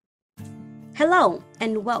Hello,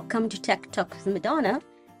 and welcome to Tech Talk with Madonna,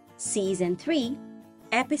 Season 3,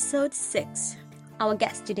 Episode 6. Our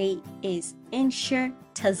guest today is Insha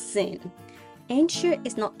Tazin. Insha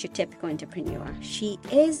is not your typical entrepreneur. She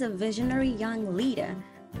is a visionary young leader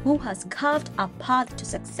who has carved a path to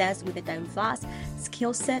success with a diverse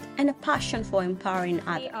skill set and a passion for empowering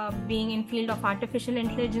others. Being in field of artificial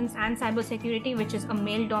intelligence and cybersecurity, which is a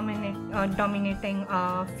male-dominating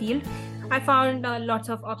field, I found lots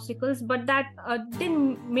of obstacles, but that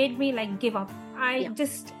didn't make me give up. I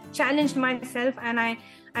just challenged myself, and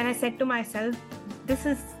I said to myself, this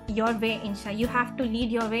is your way, Insha. You have to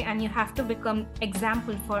lead your way, and you have to become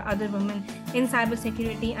example for other women in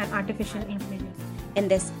cybersecurity and artificial intelligence. In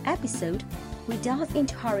this episode, we delve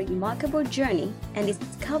into her remarkable journey and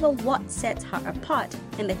discover what sets her apart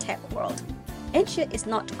in the tech world. Insha is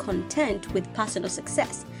not content with personal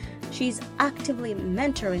success. She's actively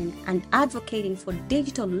mentoring and advocating for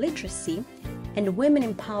digital literacy and women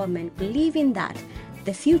empowerment, believing that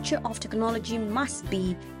the future of technology must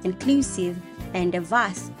be inclusive and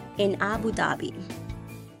diverse in Abu Dhabi.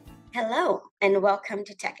 Hello, and welcome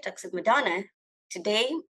to Tech Talks with Madonna. Today,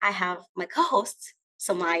 I have my co-host,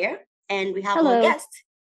 Somaya, and we have our guest,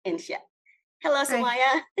 Insha. Hello,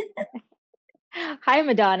 Somaya. Hi,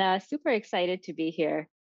 Madonna. Super excited to be here.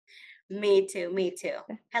 Me too.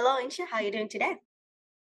 Hello, Insha. How are you doing today?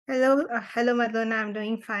 Hello, Madonna. I'm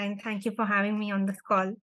doing fine. Thank you for having me on this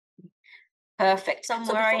call. Perfect. So I'm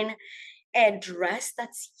wearing a dress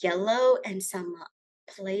that's yellow and some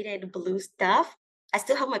plated blue stuff. I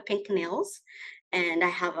still have my pink nails, and I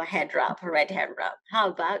have a red head wrap. How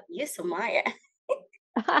about you, Somaya?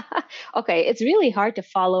 Okay, it's really hard to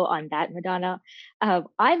follow on that, Madonna.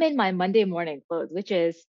 I'm in my Monday morning clothes, which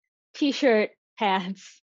is t-shirt,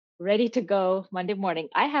 pants, ready to go Monday morning.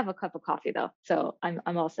 I have a cup of coffee though, so I'm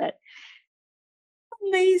all set.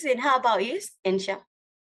 Amazing. How about you, Insha?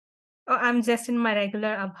 Oh, I'm just in my regular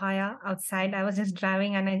abhaya outside. I was just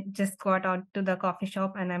driving and I just got out to the coffee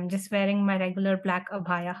shop and I'm just wearing my regular black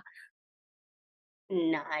abhaya.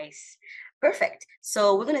 Nice. Perfect.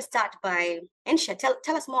 So we're going to start by Insha.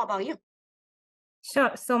 Tell us more about you.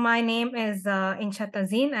 Sure. So my name is Insha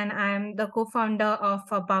Tazin, and I'm the co-founder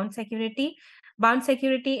of Bound Security. Bound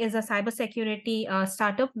Security is a cybersecurity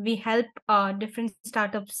startup. We help different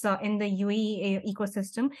startups in the UAE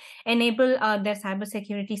ecosystem enable their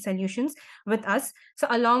cybersecurity solutions with us. So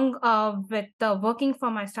along with working for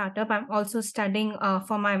my startup, I'm also studying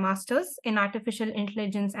for my master's in artificial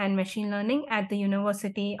intelligence and machine learning at the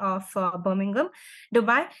University of Birmingham,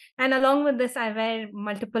 Dubai. And along with this, I wear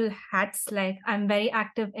multiple hats. Like I'm very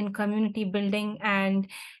active in community building and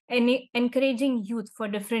encouraging youth for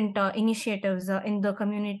different initiatives in the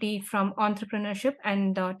community from entrepreneurship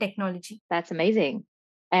and technology. That's amazing.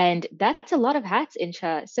 And that's a lot of hats,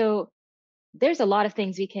 Insha. So there's a lot of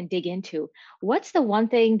things we can dig into. What's the one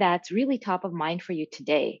thing that's really top of mind for you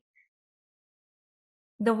today?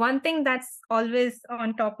 The one thing that's always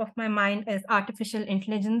on top of my mind is artificial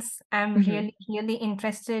intelligence. I'm really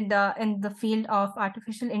interested in the field of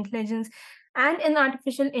artificial intelligence. And in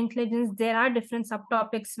artificial intelligence, there are different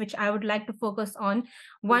subtopics which I would like to focus on.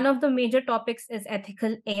 One of the major topics is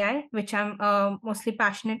ethical AI, which I'm mostly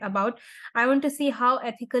passionate about. I want to see how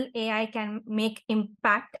ethical AI can make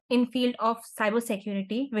impact in field of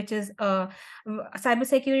cybersecurity, which is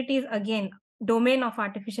cybersecurity is again domain of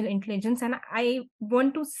artificial intelligence, and I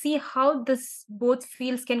want to see how this both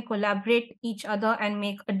fields can collaborate each other and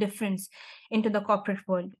make a difference into the corporate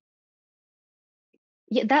world.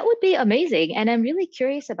 Yeah, that would be amazing. And I'm really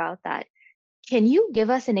curious about that. Can you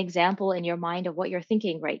give us an example in your mind of what you're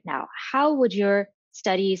thinking right now? How would your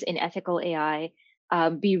studies in ethical AI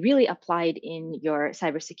be really applied in your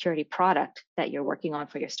cybersecurity product that you're working on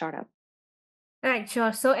for your startup? Right,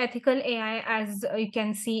 sure. So ethical AI, as you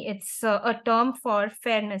can see, it's a term for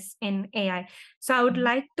fairness in AI. So I would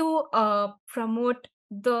like to promote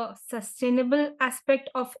the sustainable aspect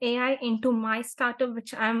of AI into my startup,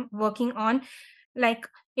 which I'm working on, like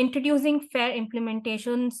introducing fair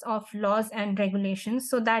implementations of laws and regulations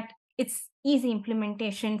so that it's easy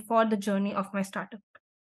implementation for the journey of my startup.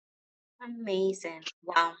 Amazing.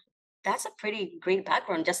 Wow. That's a pretty great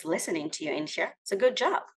background just listening to you, Insha. It's a good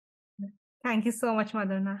job. Thank you so much,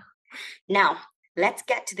 Madonna. Now, let's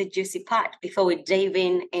get to the juicy part before we dive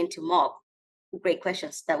into more great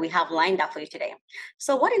questions that we have lined up for you today.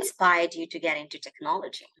 So what inspired you to get into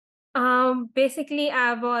technology? Basically,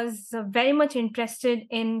 I was very much interested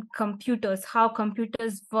in computers, how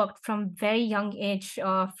computers worked from very young age.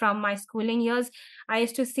 From my schooling years, I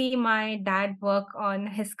used to see my dad work on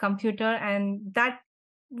his computer, and that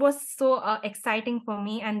was so exciting for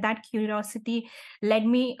me, and that curiosity led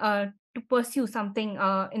me to pursue something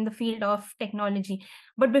in the field of technology.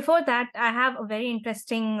 But before that, I have a very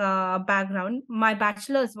interesting background. My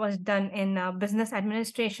bachelor's was done in business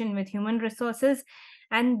administration with human resources.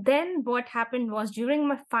 And then what happened was, during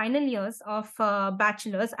my final years of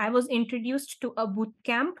bachelor's, I was introduced to a boot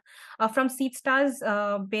camp from Seedstars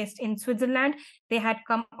based in Switzerland. They had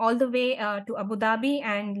come all the way to Abu Dhabi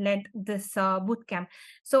and led this boot camp.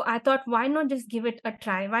 So I thought, why not just give it a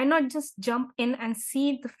try? Why not just jump in and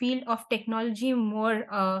see the field of technology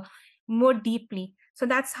more deeply? So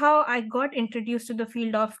that's how I got introduced to the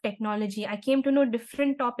field of technology. I came to know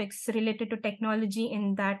different topics related to technology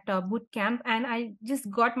in that boot camp, and I just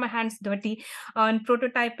got my hands dirty on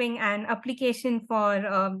prototyping and application for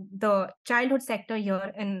the childhood sector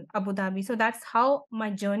here in Abu Dhabi. So that's how my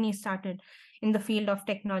journey started in the field of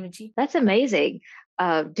technology. That's amazing.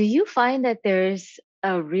 Do you find that there's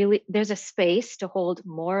a space to hold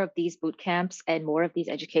more of these boot camps and more of these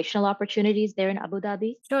educational opportunities there in Abu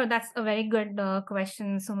Dhabi? Sure, that's a very good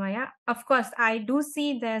question, Sumaya. Of course, I do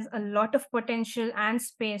see there's a lot of potential and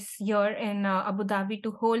space here in Abu Dhabi to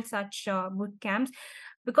hold such boot camps,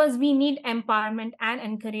 because we need empowerment and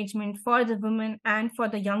encouragement for the women and for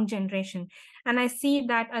the young generation. And I see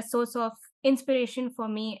that a source of inspiration for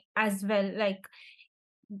me as well. Like,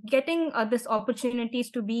 getting this opportunities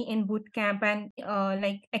to be in boot camp and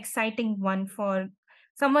like exciting one for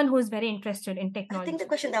someone who is very interested in I technology. think the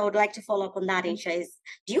question that I would like to follow up on that, Insha, is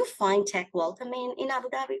do you find tech welcoming in Abu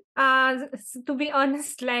Dhabi? To be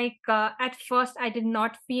honest, like at first I did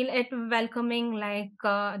not feel it welcoming. Like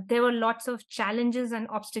there were lots of challenges and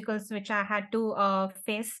obstacles which I had to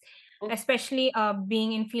face, especially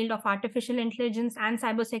being in field of artificial intelligence and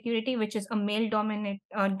cybersecurity, which is a male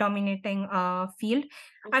dominating field.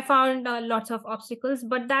 I found lots of obstacles,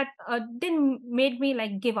 but that didn't made me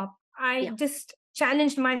like give up. I just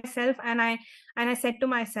challenged myself, and I said to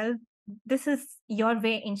myself, this is your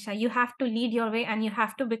way, Insha. You have to lead your way, and you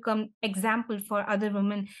have to become example for other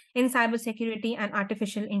women in cybersecurity and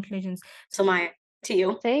artificial intelligence. So Maya, to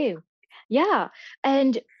you. Same. Yeah.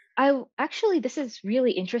 And actually, this is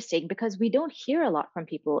really interesting because we don't hear a lot from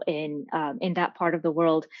people in that part of the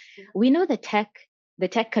world. We know the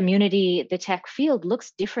tech community, the tech field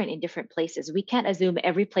looks different in different places. We can't assume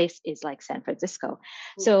every place is like San Francisco.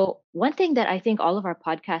 So one thing that I think all of our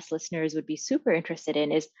podcast listeners would be super interested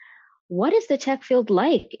in is, what is the tech field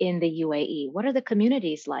like in the UAE? What are the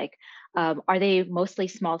communities like? Are they mostly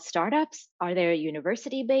small startups? Are they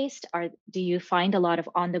university based? Do you find a lot of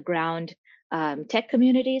on the ground tech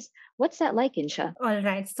communities? What's that like, Insha? All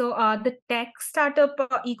right. So the tech startup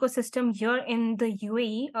ecosystem here in the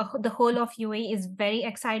UAE, the whole of UAE is very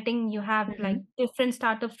exciting. You have like different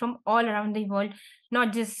startups from all around the world,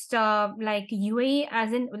 not just like UAE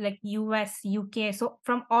as in like US, UK. So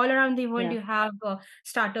from all around the world, you have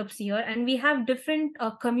startups here, and we have different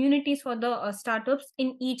communities for the startups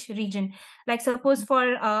in each region. Like suppose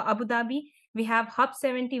for Abu Dhabi, we have Hub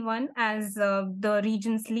 71 as the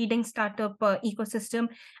region's leading startup ecosystem.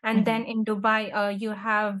 And then in Dubai, you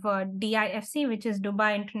have DIFC, which is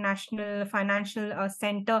Dubai International Financial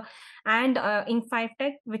Center, and in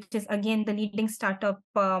 5Tech, which is again the leading startup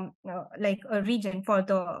like a region for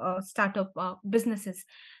the startup businesses.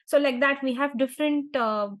 So like that, we have different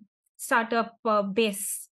startup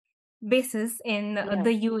bases in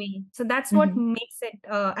the UAE. So that's what makes it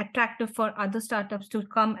attractive for other startups to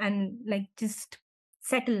come and like just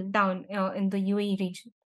settle down in the UAE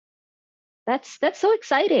region. That's so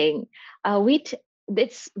exciting.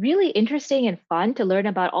 It's really interesting and fun to learn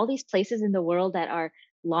about all these places in the world that are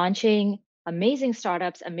launching amazing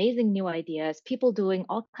startups, amazing new ideas, people doing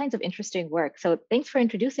all kinds of interesting work. So thanks for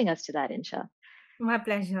introducing us to that, Insha. My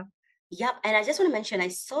pleasure. Yep. And I just want to mention, I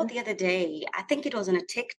saw the other day, I think it was on a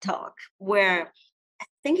TikTok where I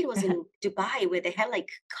think it was in Dubai, where they had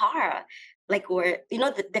like car, like where, you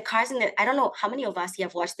know, the cars in the, I don't know how many of us here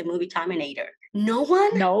have watched the movie Terminator. No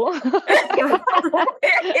one? No. So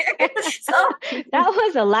that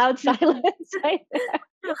was a loud silence right there.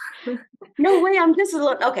 No way, I'm just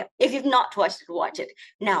alone. Okay, if you've not watched it, watch it.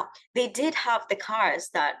 Now, they did have the cars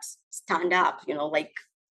that stand up, you know, like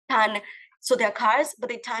turn. So they're cars, but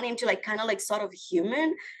they turn into like kind of like sort of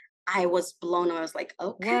human. I was blown. I was like,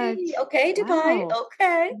 okay, okay, Dubai,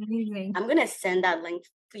 okay. Amazing. I'm gonna send that link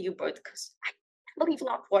for you both because I believe you've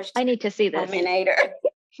not watched. I need to see this. Terminator.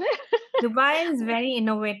 Dubai is very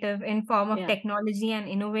innovative in form of technology and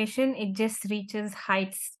innovation. It just reaches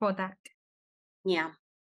heights for that. Yeah,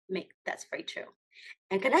 that's very true.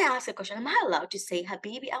 And can I ask a question? Am I allowed to say,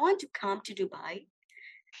 Habibi, I want to come to Dubai?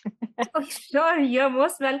 Oh, sure. You're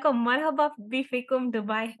most welcome. Marhaba bifikum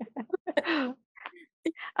Dubai.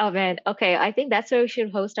 Oh man. Okay. I think that's where we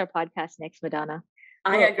should host our podcast next, Madonna.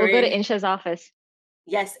 I We'll go to agree. Insha's office.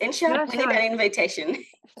 Yes, Insha, Sure, we need sure. an invitation.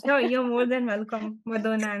 Sure, you're more than welcome,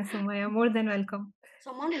 Madonna and Sumaya. More than welcome.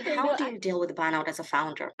 So I'm wondering, You how know, do you deal with burnout as a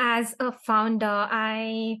founder? As a founder,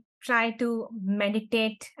 I try to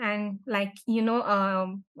meditate and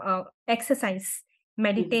exercise. Mhm.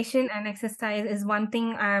 Meditation and exercise is one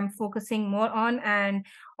thing I'm focusing more on, and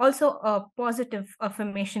also positive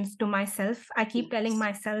affirmations to myself. I keep telling Yes.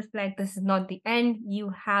 myself like this is not the end. You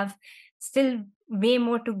have still way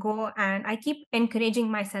more to go, and I keep encouraging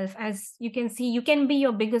myself. As you can see, you can be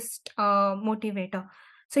your biggest motivator.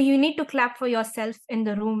 So you need to clap for yourself in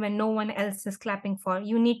the room when no one else is clapping for.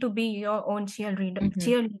 You need to be your own cheerleader. mhm.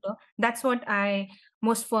 Cheerleader. That's what I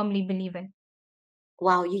most firmly believe in.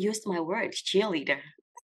 Wow, you used my word, cheerleader.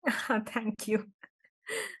 Thank you.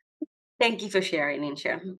 Thank you for sharing,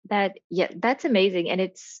 Insha. Yeah, that's amazing. And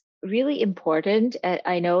it's really important.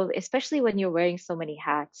 I know, especially when you're wearing so many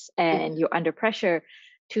hats and Mhm. you're under pressure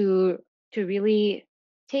to really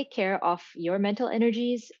take care of your mental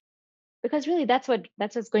energies, because really that's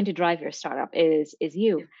what's going to drive your startup is Yeah.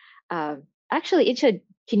 you. Actually, Incha,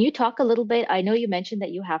 can you talk a little bit? I know you mentioned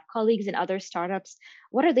that you have colleagues in other startups.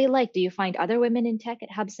 What are they like? Do you find other women in tech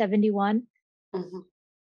at Hub 71? Mhm.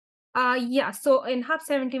 Yeah, so in Hub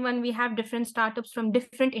 71, we have different startups from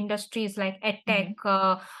different industries like edtech,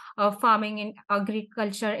 Hmm. farming and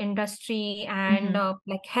agriculture industry, and Hmm.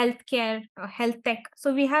 like healthcare, health tech.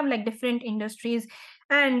 So we have like different industries,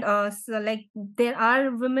 and so like there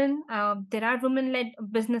are women-led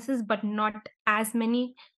businesses, but not as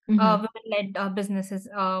many Hmm. women-led businesses.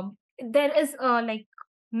 There is like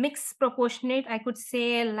mixed proportionate, I could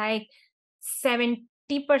say, like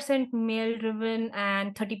 70% male driven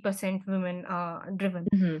and 30% women driven.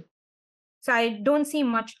 Hmm. So I don't see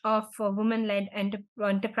much of women led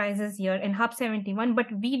enterprises here in Hub 71, but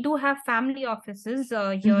we do have family offices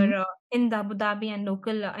Hmm. here in the Abu Dhabi and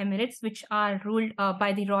local Emirates, which are ruled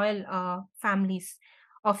by the royal families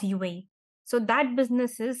of UAE. So that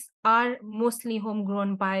businesses are mostly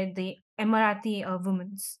homegrown by the Emirati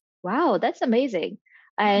women. Wow, that's amazing.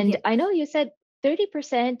 And Yeah, I know you said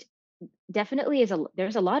 30% definitely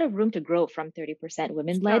there's a lot of room to grow from 30%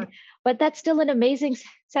 women led, sure. but that's still an amazing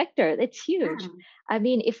sector. It's huge. Yeah. I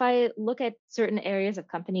mean, if I look at certain areas of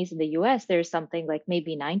companies in the US, there's something like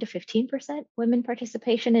maybe 9 to 15% women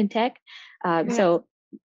participation in tech. Yeah. Yeah, So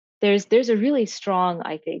there's a really strong,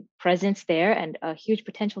 I think, presence there and a huge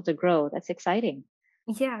potential to grow. That's exciting.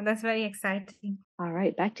 yeah, that's very exciting. All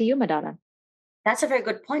right, back to you, Madonna. That's a very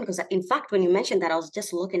good point because, in fact, when you mentioned that, I was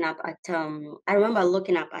just looking up at. I remember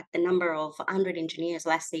looking up at the number of 100 engineers,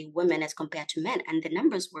 let's say women as compared to men, and the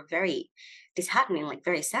numbers were very disheartening, like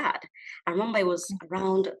very sad. I remember it was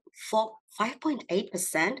around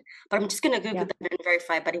 5.8%, but I'm just gonna Google Yeah. that and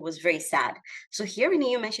verify. But it was very sad. So hearing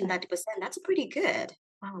you mention 30%, that's pretty good.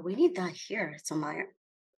 Wow, we need that here, Somaya.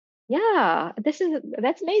 Yeah,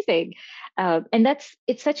 that's amazing, and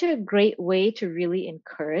it's such a great way to really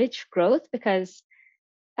encourage growth because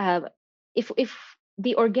uh, if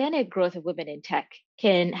the organic growth of women in tech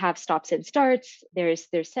can have stops and starts, there's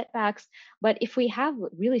setbacks, but if we have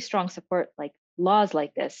really strong support like laws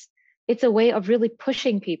like this, it's a way of really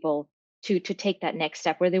pushing people to take that next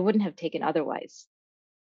step where they wouldn't have taken otherwise.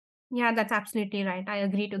 Yeah, that's absolutely right. I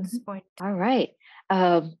agree to this Mhm. point. All right.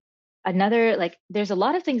 Um, Another, like, there's a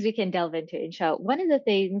lot of things we can delve into, Insha. One of the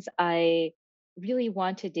things I really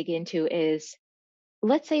want to dig into is,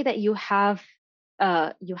 let's say that you have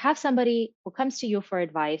somebody who comes to you for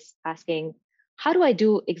advice asking, how do I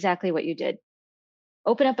do exactly what you did?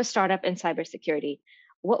 Open up a startup in cybersecurity.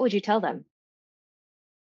 What would you tell them?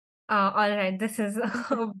 All right, this is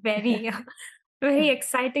a very, very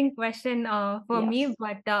exciting question for me. Yes.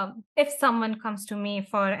 But if someone comes to me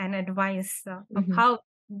for an advice of Hmm. how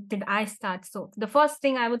did I start, so the first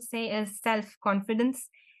thing I would say is self-confidence.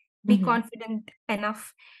 Be Hmm. confident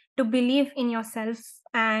enough to believe in yourself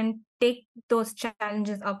and take those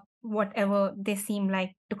challenges up, whatever they seem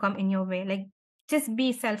like to come in your way. Like just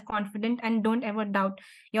be self-confident and don't ever doubt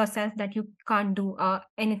yourself that you can't do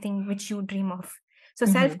anything which you dream of. So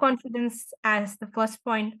Hmm. self-confidence as the first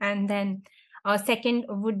point, and then second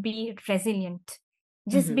would be resilient.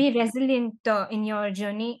 Just Hmm. be resilient in your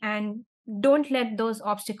journey, and don't let those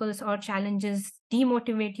obstacles or challenges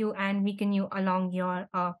demotivate you and weaken you along your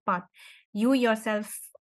path. You yourself,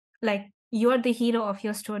 like, you are the hero of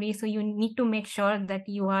your story, so you need to make sure that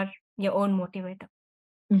you are your own motivator.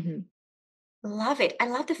 Hmm. Love it. I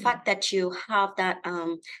love the Yeah. fact that you have that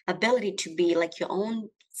ability to be like your own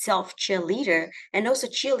self-cheerleader and also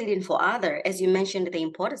cheerleading for others, as you mentioned the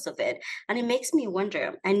importance of it. And it makes me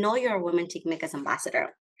wonder, I know you're a Women Takemakers ambassador.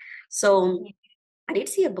 So I did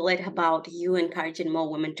see a bullet about you encouraging more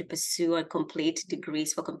women to pursue and complete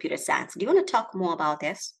degrees for computer science. Do you want to talk more about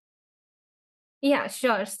this? Yeah,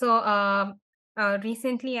 sure. So,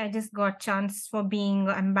 recently I just got chance for being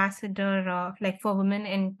ambassador, like for women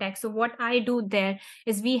in tech. So what I do there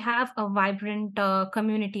is we have a vibrant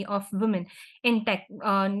community of women in tech,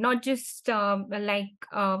 not just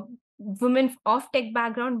women of tech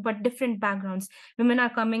background, but different backgrounds. Women are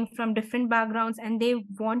coming from different backgrounds and they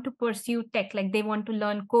want to pursue tech, like they want to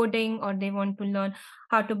learn coding or they want to learn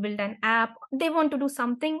how to build an app. They want to do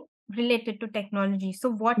something related to technology. So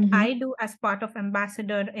what Mm-hmm. I do as part of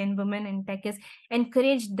ambassador in women in tech is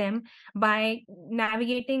encourage them by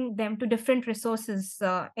navigating them to different resources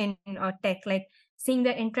in tech, like seeing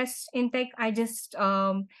their interest in tech. I just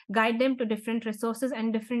guide them to different resources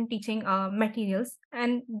and different teaching materials,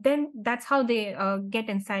 and then that's how they get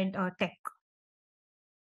inside tech.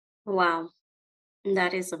 Wow,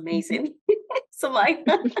 that is Mm-hmm. amazing. So my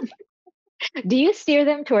Do you steer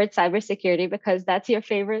them towards cybersecurity because that's your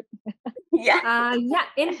favorite? yeah. Yeah,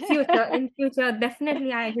 in future,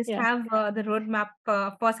 definitely, I just Yeah. have the roadmap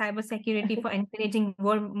for cybersecurity for encouraging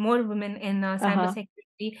more women in Uh-huh.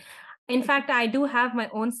 cybersecurity. In fact, I do have my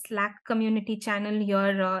own Slack community channel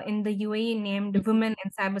here in the UAE named Women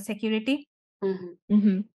in Cybersecurity. Mhm.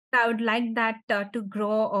 Mm-hmm. I would like that to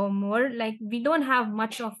grow more. Like we don't have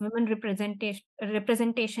much of women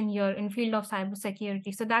representation here in field of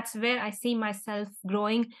cybersecurity. So that's where I see myself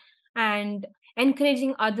growing and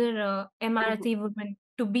encouraging other Mhm. Emirati women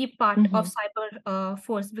to be part of Mm-hmm. cyber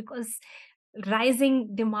force, because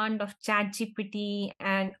rising demand of chat gpt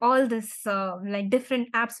and all this like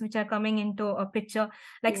different apps which are coming into a picture,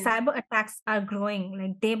 like Yeah. cyber attacks are growing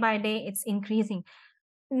like day by day, it's increasing.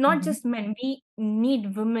 Not Mm-hmm. just men, we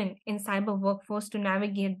need women in cyber workforce to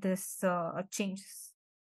navigate this changes.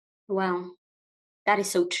 Wow. That is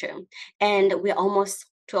so true. And we're almost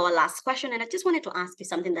to our last question. And I just wanted to ask you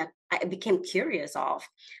something that I became curious of,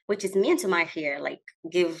 which is me and Samar here, like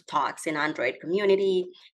give talks in Android community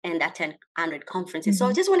and attend Android conferences. So I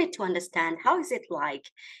Mm-hmm. just wanted to understand, how is it like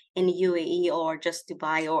in UAE or just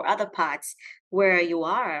Dubai or other parts where you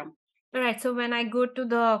are? All right. So when I go to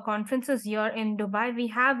the conferences here in Dubai, we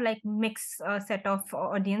have like mixed set of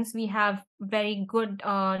audience. We have very good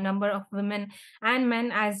number of women and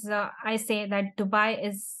men. As I say that Dubai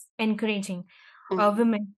is encouraging Mhm.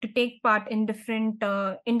 women to take part in different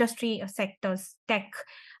industry sectors, tech,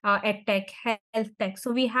 ed tech, health tech.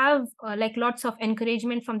 So we have like lots of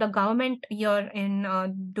encouragement from the government here in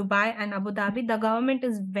Dubai and Abu Dhabi. The government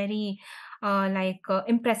is very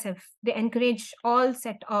impressive. They encourage all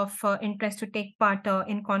set of interest to take part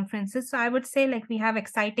in conferences. So I would say like we have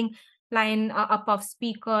exciting line up of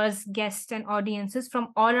speakers, guests, and audiences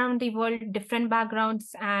from all around the world, different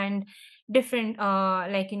backgrounds and different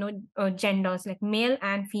genders, like male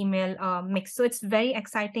and female mix. So it's very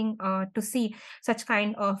exciting to see such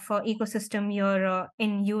kind of ecosystem here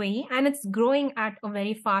in UAE, and it's growing at a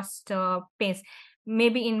very fast pace.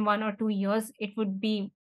 Maybe in 1 or 2 years, it would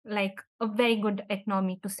be like a very good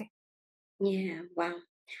economy to say. Yeah, wow.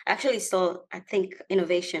 Actually, so I think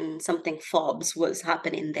innovation, something Forbes was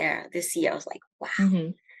happening there this year. I was like, wow. Mm-hmm.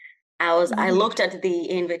 I Yeah. looked at the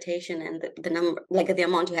invitation and the number, like the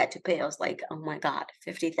amount you had to pay. I was like, oh my God,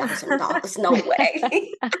 $50,000. No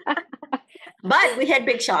way. But we had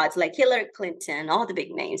big shots like Hillary Clinton, all the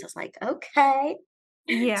big names. I was like, okay.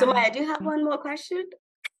 So Yeah. Maya, do you have one more question?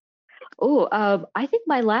 Oh, I think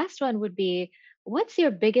my last one would be, what's your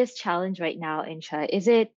biggest challenge right now, Insha? Is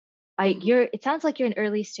it, Mhm. it sounds like you're an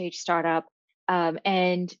early stage startup.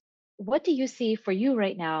 And what do you see for you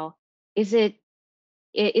right now? Is it,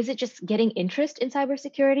 is it just getting interest in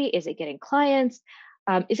cybersecurity? Is it getting clients?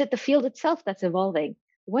 Is it the field itself that's evolving?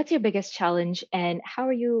 What's your biggest challenge, and how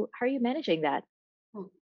are you managing that? Mm.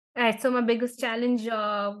 Right. So my biggest challenge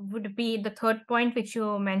would be the third point which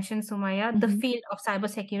you mentioned, Sumaya, the Hmm. field of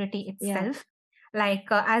cybersecurity Yeah. itself.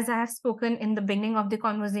 Like as I have spoken in the beginning of the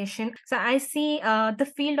conversation, so I see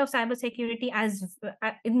the field of cybersecurity as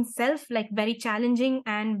in itself like very challenging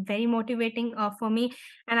and very motivating for me,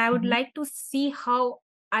 and I would Hmm. like to see how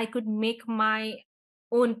I could make my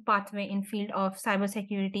own pathway in field of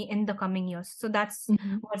cybersecurity in the coming years. So that's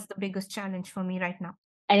Hmm. what's the biggest challenge for me right now.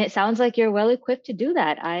 And it sounds like you're well equipped to do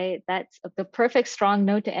that. That's the perfect strong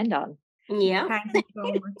note to end on. Yeah. Thank you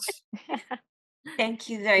so much. Thank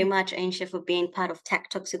you very much, Aisha, for being part of Tech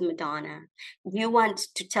Talks with Madonna. Do you want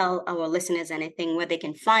to tell our listeners anything, where they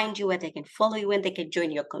can find you, where they can follow you, where they can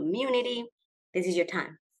join your community? This is your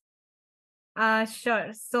time.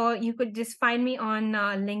 Sure. So you could just find me on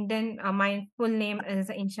LinkedIn. My full name is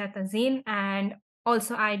Insha Tazeen, and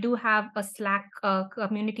also I do have a Slack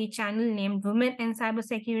community channel named Women in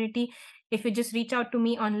Cybersecurity. If you just reach out to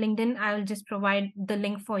me on LinkedIn, I will just provide the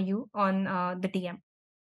link for you on the DM.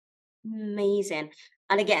 Amazing.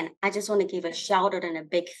 And again, I just want to give a shout out and a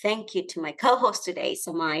big thank you to my co-host today,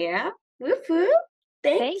 Samaya. Whoop, whoop.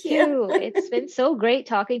 Thank Thank you. you. It's been so great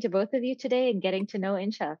talking to both of you today and getting to know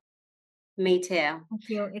Insha. Me too. Thank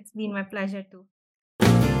you. It's been my pleasure too.